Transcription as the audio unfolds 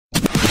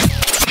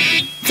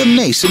The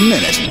Mason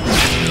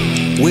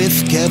Minute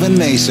with Kevin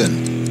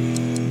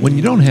Mason. When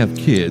you don't have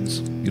kids,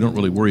 you don't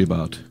really worry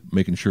about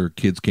making sure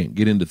kids can't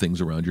get into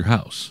things around your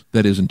house.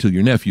 That is, until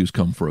your nephews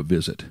come for a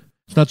visit.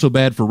 It's not so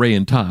bad for Ray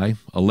and Ty,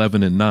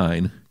 11 and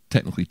 9,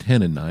 technically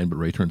 10 and 9, but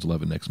Ray turns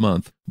 11 next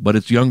month. But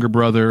it's younger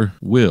brother,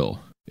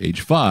 Will,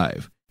 age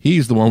 5.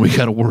 He's the one we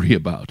got to worry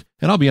about.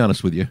 And I'll be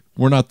honest with you,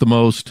 we're not the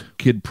most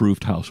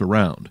kid-proofed house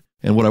around.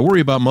 And what I worry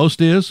about most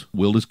is,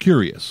 Will is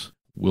curious.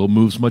 Will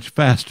moves much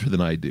faster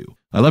than I do.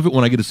 I love it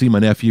when I get to see my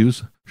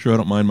nephews. Sure, I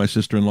don't mind my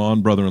sister-in-law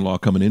and brother-in-law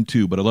coming in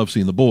too, but I love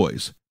seeing the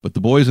boys. But the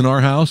boys in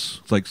our house,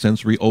 it's like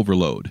sensory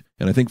overload.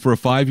 And I think for a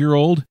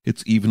 5-year-old,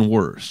 it's even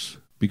worse.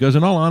 Because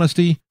in all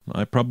honesty,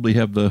 I probably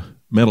have the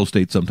mental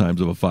state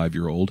sometimes of a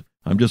 5-year-old.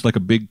 I'm just like a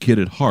big kid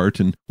at heart,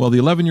 and well, the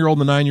 11-year-old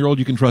and the 9-year-old,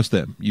 you can trust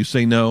them. You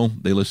say no,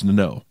 they listen to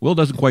no. Will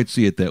doesn't quite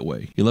see it that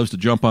way. He loves to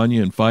jump on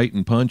you and fight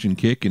and punch and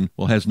kick and,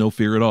 well, has no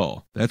fear at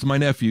all. That's my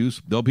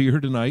nephews. They'll be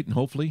here tonight, and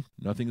hopefully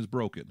nothing is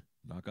broken.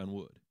 Knock on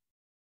wood.